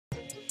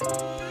What's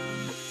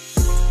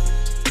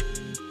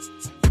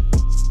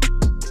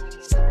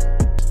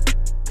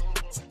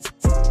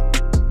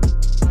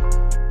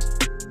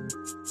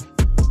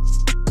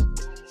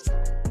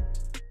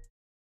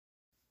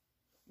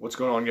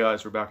going on,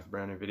 guys? We're back with a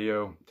brand new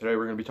video. Today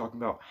we're going to be talking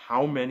about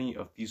how many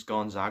of these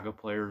Gonzaga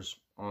players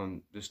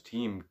on this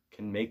team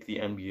can make the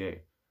NBA.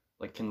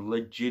 Like, can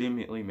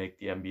legitimately make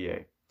the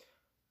NBA.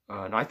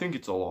 And I think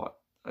it's a lot.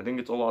 I think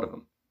it's a lot of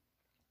them.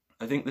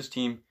 I think this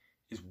team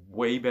is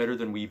way better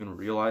than we even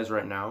realize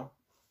right now.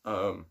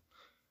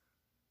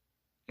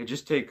 It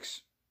just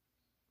takes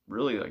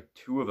really like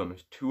two of them.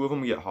 If two of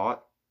them get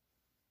hot,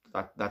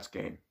 that's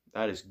game.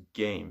 That is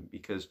game,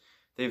 because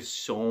they have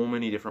so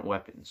many different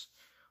weapons.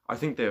 I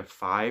think they have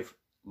 5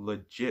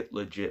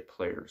 legit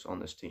players on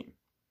this team.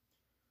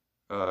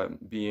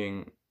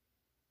 Being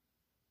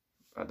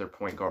their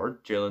point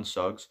guard, Jalen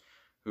Suggs,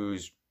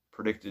 who's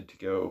predicted to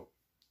go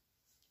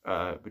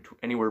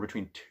anywhere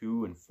between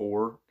 2 and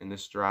 4 in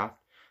this draft.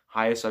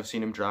 Highest I've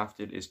seen him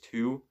drafted is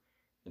 2,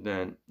 and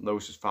then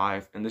lowest is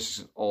 5. And this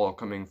is all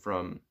coming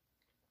from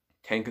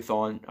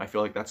Tankathon. I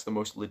feel like that's the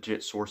most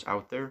legit source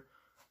out there,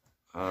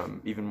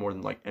 even more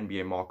than like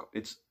NBA mock.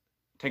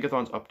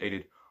 Tankathon's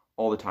updated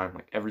all the time,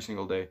 like every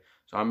single day.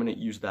 So I'm going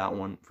to use that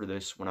one for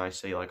this when I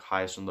say like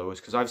highest and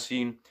lowest, because I've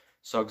seen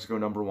Suggs go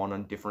number 1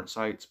 on different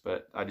sites,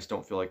 but I just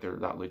don't feel like they're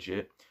that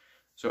legit.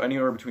 So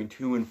anywhere between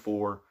 2 and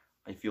 4,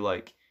 I feel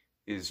like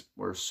is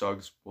where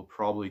Suggs will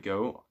probably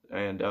go.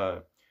 And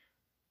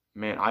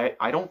man,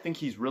 I don't think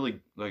he's really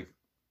like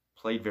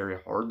played very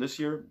hard this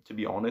year, to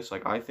be honest.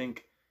 Like, I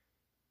think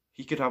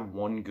he could have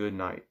one good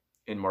night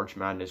in March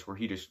Madness where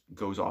he just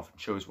goes off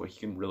and shows what he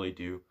can really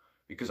do,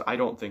 because I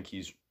don't think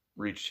he's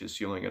reached his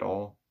ceiling at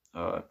all.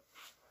 I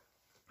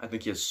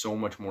think he has so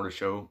much more to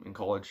show in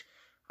college.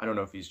 I don't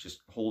know if he's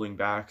just holding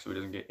back so he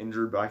doesn't get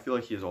injured, but I feel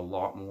like he has a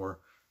lot more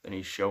than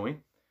he's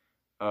showing.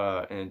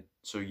 And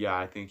so, yeah,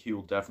 I think he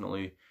will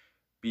definitely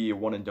be a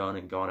one and done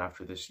and gone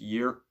after this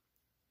year.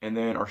 And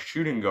then our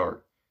shooting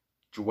guard,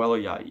 Joel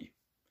Ayayi.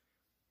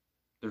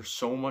 There's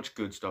so much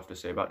good stuff to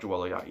say about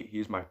Joel Ayayi. He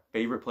is my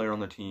favorite player on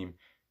the team.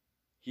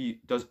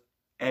 He does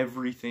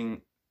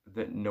everything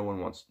that no one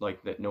wants,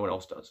 like that no one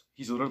else does.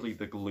 He's literally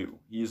the glue.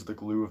 He is the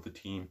glue of the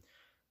team.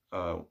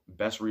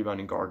 Best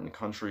rebounding guard in the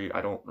country. I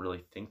don't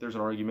really think there's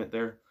an argument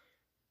there.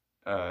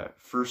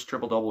 First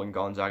triple-double in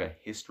Gonzaga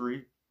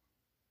history,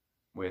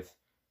 with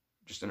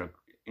just an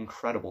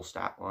incredible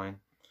stat line.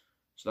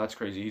 So that's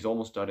crazy. He's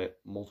almost done it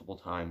multiple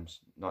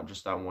times, not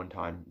just that one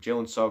time.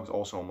 Jalen Suggs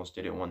also almost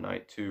did it one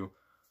night too,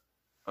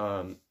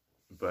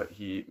 but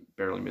he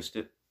barely missed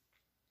it.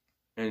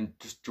 And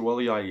just Joel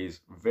Ayayi is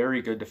a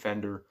very good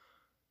defender,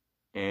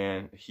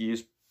 and he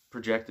is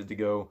projected to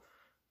go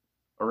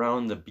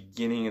around the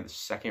beginning of the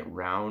second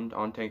round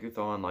on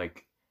Tankathon.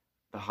 Like,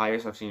 the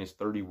highest I've seen is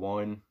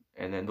 31,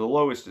 and then the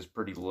lowest is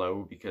pretty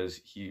low because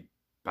he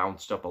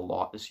bounced up a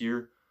lot this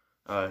year.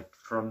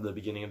 From the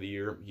beginning of the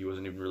year, he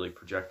wasn't even really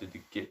projected to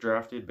get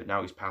drafted, but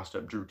now he's passed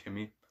up Drew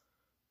Timme.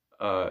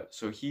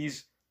 So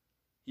he's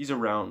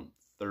around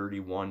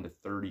 31 to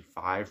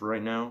 35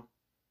 right now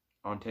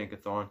on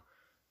Tankathon,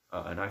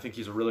 and I think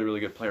he's a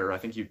really good player. I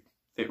think he'd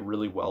fit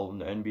really well in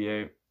the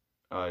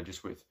NBA,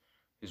 just with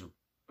his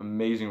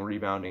amazing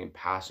rebounding and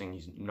passing.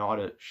 He's not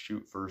a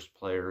shoot-first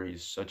player.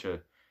 He's such a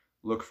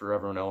look for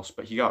everyone else,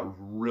 but he got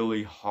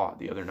really hot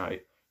the other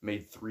night.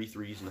 Made 3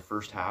 threes in the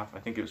first half. I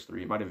think it was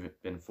 3. It might have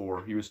been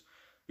 4. He was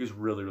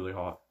really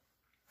hot.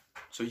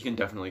 So he can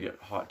definitely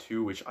get hot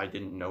too, which I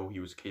didn't know he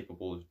was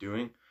capable of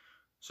doing.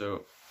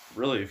 So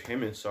really, if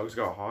him and Suggs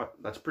got hot,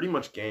 that's pretty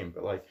much game.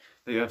 But like,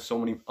 they have so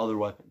many other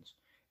weapons,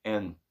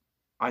 and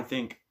I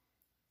think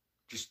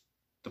just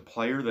the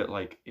player that,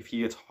 like, if he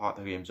gets hot,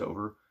 the game's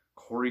over.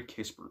 Corey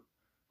Kispert.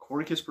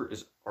 Corey Kispert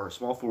is our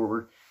small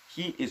forward.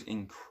 He is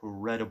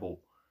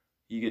incredible.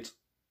 He gets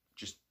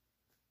just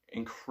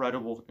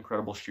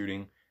incredible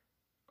shooting.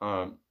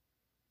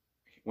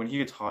 When he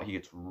gets hot, he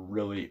gets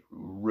really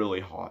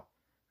hot.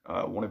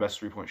 One of the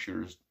best 3-point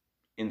shooters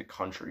in the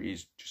country.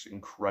 He's just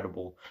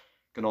incredible.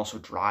 Can also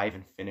drive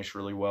and finish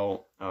really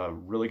well.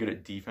 Really good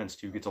at defense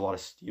too. Gets a lot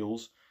of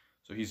steals.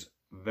 So he's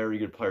a very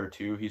good player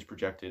too. He's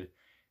projected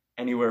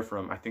anywhere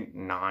from, I think,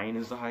 9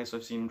 is the highest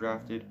I've seen him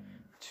drafted,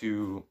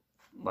 to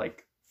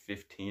like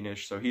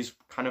 15-ish. So he's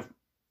kind of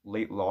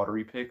late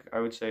lottery pick,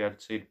 I would say.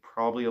 I'd say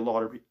probably a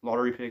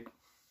lottery pick.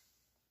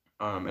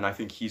 And I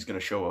think he's going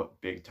to show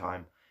up big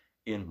time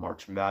in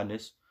March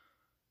Madness.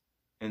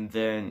 And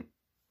then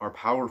our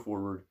power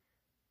forward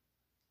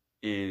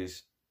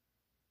is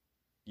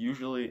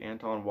usually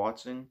Anton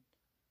Watson.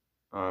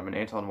 And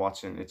Anton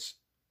Watson, it's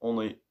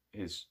only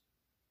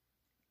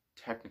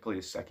technically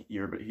his second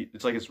year, but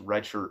it's like his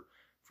redshirt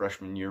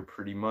freshman year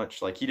pretty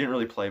much. Like, he didn't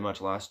really play much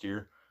last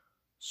year.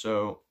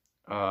 So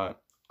I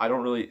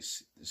don't really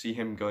see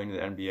him going to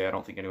the NBA. I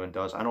don't think anyone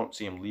does. I don't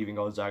see him leaving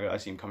Gonzaga. I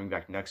see him coming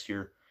back next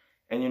year.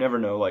 And you never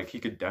know, like, he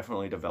could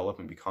definitely develop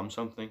and become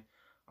something.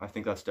 I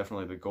think that's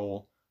definitely the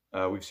goal.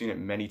 We've seen it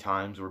many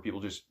times where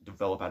people just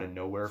develop out of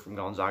nowhere from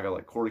Gonzaga.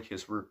 Like, Corey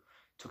Kispert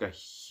took a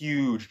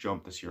huge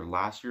jump this year.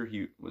 Last year,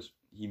 he was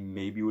he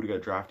maybe would have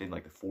got drafted in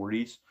like the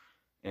 40s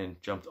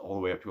and jumped all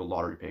the way up to a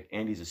lottery pick.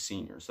 And he's a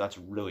senior, so that's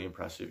really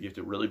impressive. You have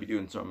to really be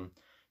doing something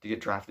to get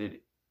drafted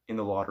in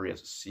the lottery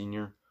as a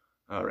senior,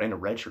 and a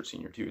redshirt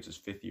senior too. It's his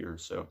 5th year,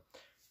 so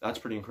that's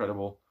pretty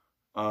incredible.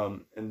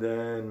 And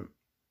then,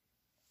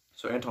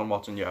 so Anton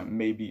Watson, yeah,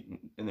 maybe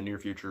in the near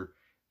future.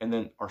 And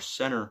then our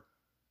center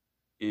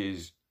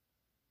is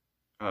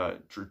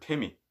Drew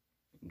Timme.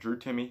 Drew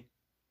Timme,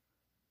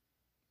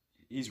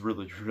 he's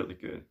really, really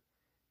good.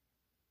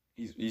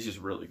 He's just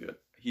really good.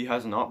 He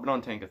has not been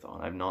on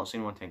Tankathon. I've not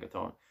seen him on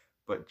Tankathon,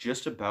 but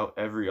just about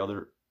every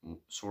other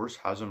source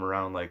has him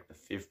around like the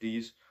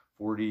 50s,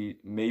 40,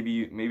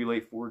 maybe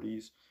late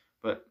 40s.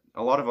 But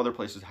a lot of other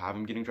places have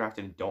him getting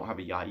drafted and don't have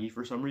a Yai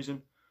for some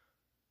reason.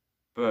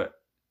 But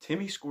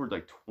Timme scored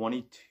like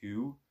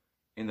 22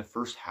 in the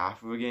first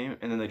half of a game,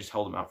 and then they just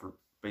held him out for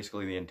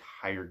basically the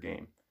entire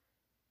game.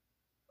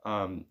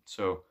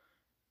 So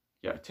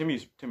yeah,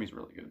 Timmy's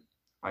really good.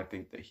 I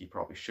think that he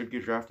probably should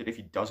get drafted. If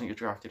he doesn't get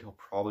drafted, he'll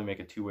probably make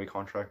a 2-way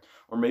contract,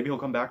 or maybe he'll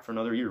come back for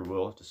another year.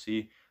 We'll have to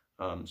see,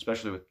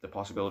 especially with the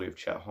possibility of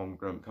Chet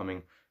Holmgren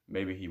coming.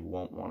 Maybe he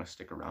won't want to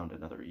stick around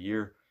another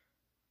year.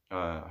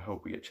 I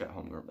hope we get Chet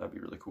Holmgren. That'd be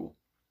really cool.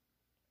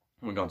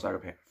 I'm a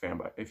Gonzaga fan,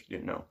 but if you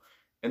didn't know.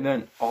 And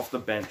then off the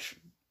bench,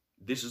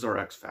 this is our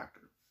X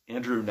factor,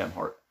 Andrew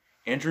Nembhard.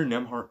 Andrew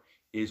Nembhard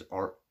is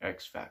our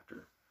X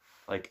factor.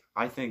 Like,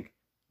 I think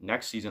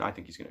next season, I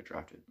think he's going to get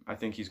drafted. I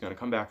think he's going to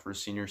come back for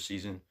his senior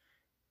season,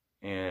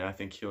 and I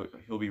think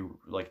he'll be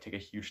like take a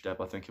huge step.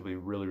 I think he'll be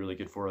really, really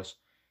good for us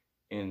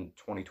in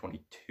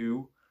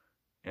 2022,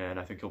 and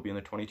I think he'll be in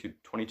the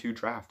 22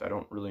 draft. I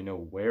don't really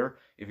know where.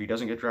 If he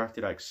doesn't get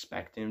drafted, I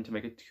expect him to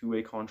make a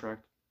 2-way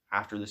contract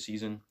after the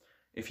season.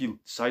 If he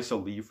decides to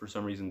leave for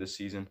some reason this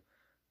season,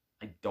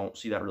 I don't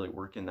see that really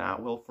working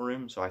that well for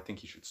him, so I think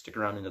he should stick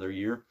around another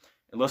year,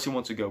 unless he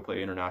wants to go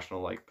play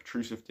international like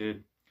Petrusev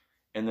did.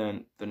 And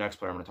then the next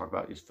player I'm going to talk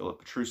about is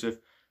Filip Petrusev,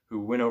 who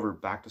went over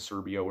back to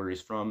Serbia, where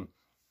he's from,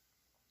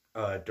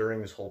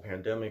 during this whole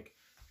pandemic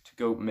to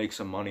go make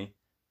some money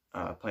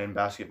playing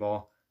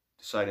basketball.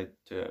 Decided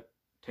to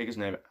take his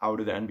name out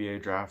of the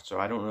NBA draft, so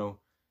I don't know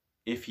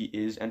if he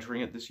is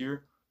entering it this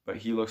year, but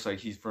he looks like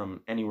he's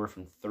from anywhere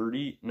from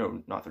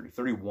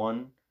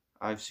 31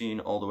 I've seen,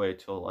 all the way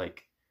till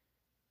like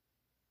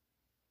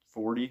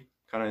 40,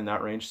 kind of in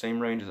that range, same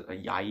range as a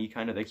Yai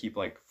kind of. They keep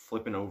like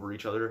flipping over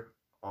each other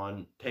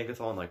on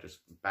Tankathon, like just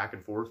back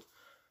and forth.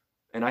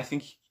 And I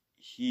think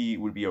he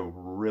would be a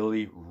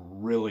really,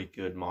 really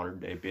good modern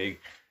day big.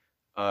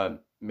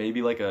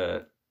 Maybe like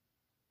a,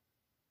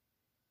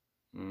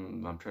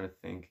 I'm trying to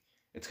think.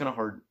 It's kind of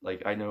hard.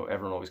 Like, I know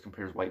everyone always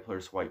compares white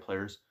players to white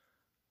players.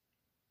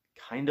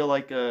 Kind of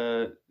like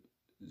a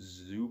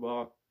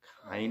Zubac,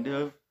 kind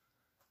of.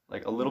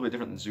 Like a little bit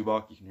different than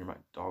Zubac. You can hear my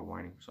dog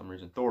whining for some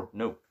reason. Thor,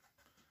 no.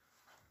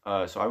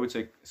 So I would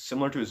say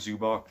similar to a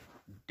Zubac,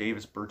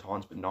 Davis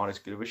Bertans, but not as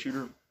good of a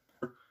shooter.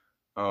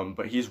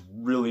 But he's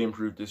really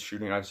improved his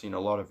shooting. I've seen a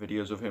lot of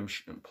videos of him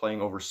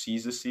playing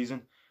overseas this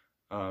season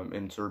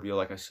in Serbia,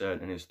 like I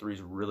said, and his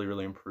threes really,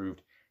 really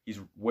improved. He's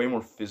way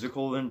more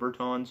physical than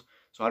Bertans,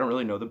 so I don't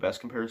really know the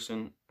best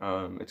comparison.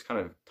 It's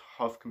kind of a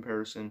tough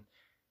comparison.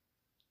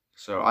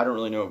 So I don't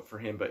really know for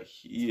him, but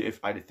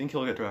I think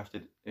he'll get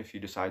drafted if he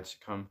decides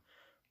to come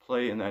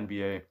play in the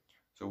NBA.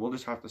 So we'll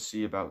just have to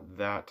see about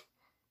that.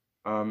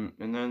 And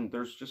then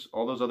there's just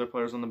all those other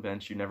players on the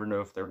bench. You never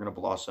know if they're going to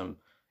blossom.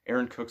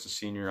 Aaron Cook's a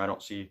senior. I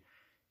don't see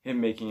him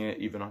making it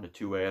even on a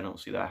 2-way. I don't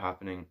see that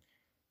happening.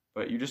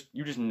 But you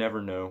just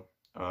never know.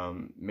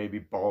 Maybe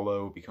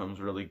Ballo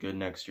becomes really good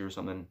next year or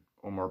something.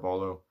 Omar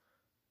Ballo.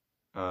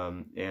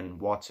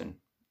 And Watson.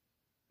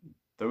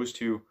 Those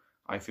two,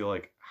 I feel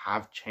like,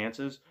 have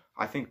chances.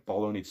 I think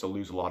Ballo needs to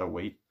lose a lot of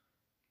weight,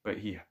 but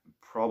he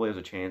probably has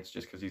a chance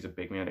just because he's a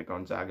big man at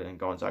Gonzaga, and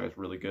Gonzaga is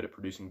really good at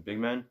producing big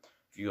men.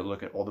 If you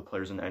look at all the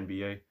players in the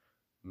NBA,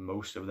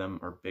 most of them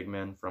are big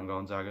men from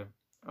Gonzaga.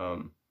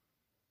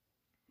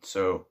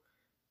 So,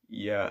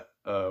 yeah,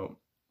 let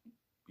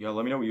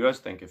me know what you guys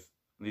think if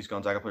these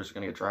Gonzaga players are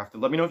going to get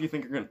drafted. Let me know if you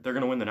think they're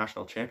going to win the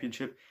national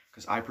championship,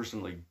 because I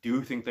personally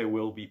do think they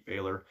will beat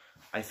Baylor.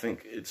 I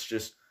think it's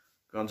just,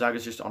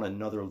 Gonzaga's just on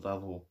another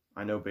level.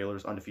 I know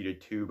Baylor's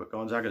undefeated too, but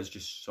Gonzaga is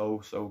just so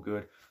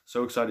good.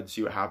 So excited to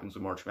see what happens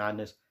with March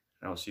Madness,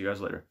 and I'll see you guys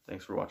later.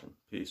 Thanks for watching.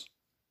 Peace.